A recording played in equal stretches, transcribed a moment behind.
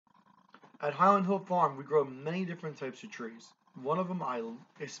At Highland Hill Farm, we grow many different types of trees. One of them I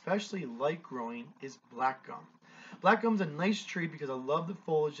especially like growing is black gum. Black gum's a nice tree because I love the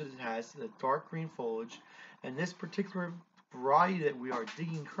foliage that it has, the dark green foliage, and this particular variety that we are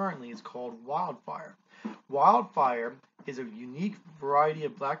digging currently is called Wildfire. Wildfire is a unique variety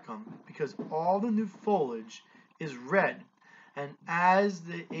of black gum because all the new foliage is red, and as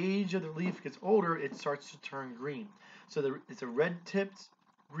the age of the leaf gets older, it starts to turn green. So it's a red-tipped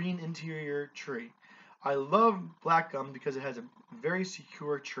green interior tree. I love black gum because it has a very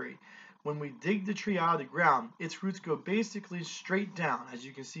secure tree. When we dig the tree out of the ground, its roots go basically straight down. As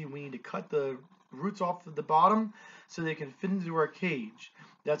you can see, we need to cut the roots off of the bottom so they can fit into our cage.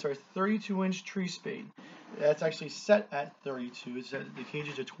 That's our 32-inch tree spade. That's actually set at 32. The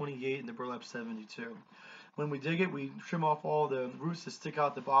cages are 28 and the burlap 72. When we dig it, we trim off all the roots that stick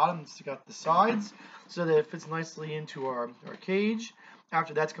out the bottom and stick out the sides so that it fits nicely into our cage.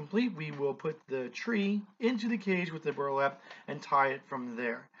 After that's complete, we will put the tree into the cage with the burlap and tie it from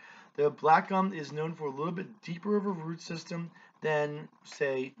there. The black gum is known for a little bit deeper of a root system than,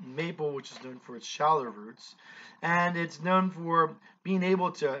 say, maple, which is known for its shallow roots. And it's known for being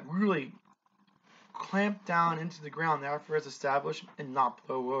able to really clamp down into the ground after it's established and not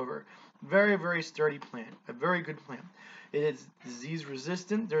blow over. Very, very sturdy plant. A very good plant. It is disease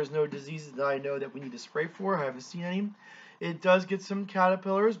resistant. There's no diseases that I know that we need to spray for. I haven't seen any. It does get some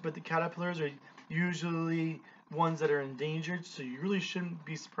caterpillars, but the caterpillars are usually ones that are endangered, so you really shouldn't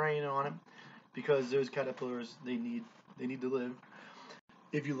be spraying on it because those caterpillars, they need to live.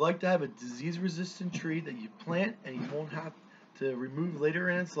 If you like to have a disease resistant tree that you plant and you won't have to remove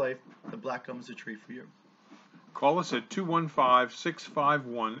later in its life, the black gum is a tree for you. Call us at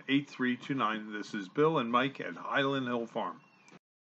 215-651-8329. This is Bill and Mike at Highland Hill Farm.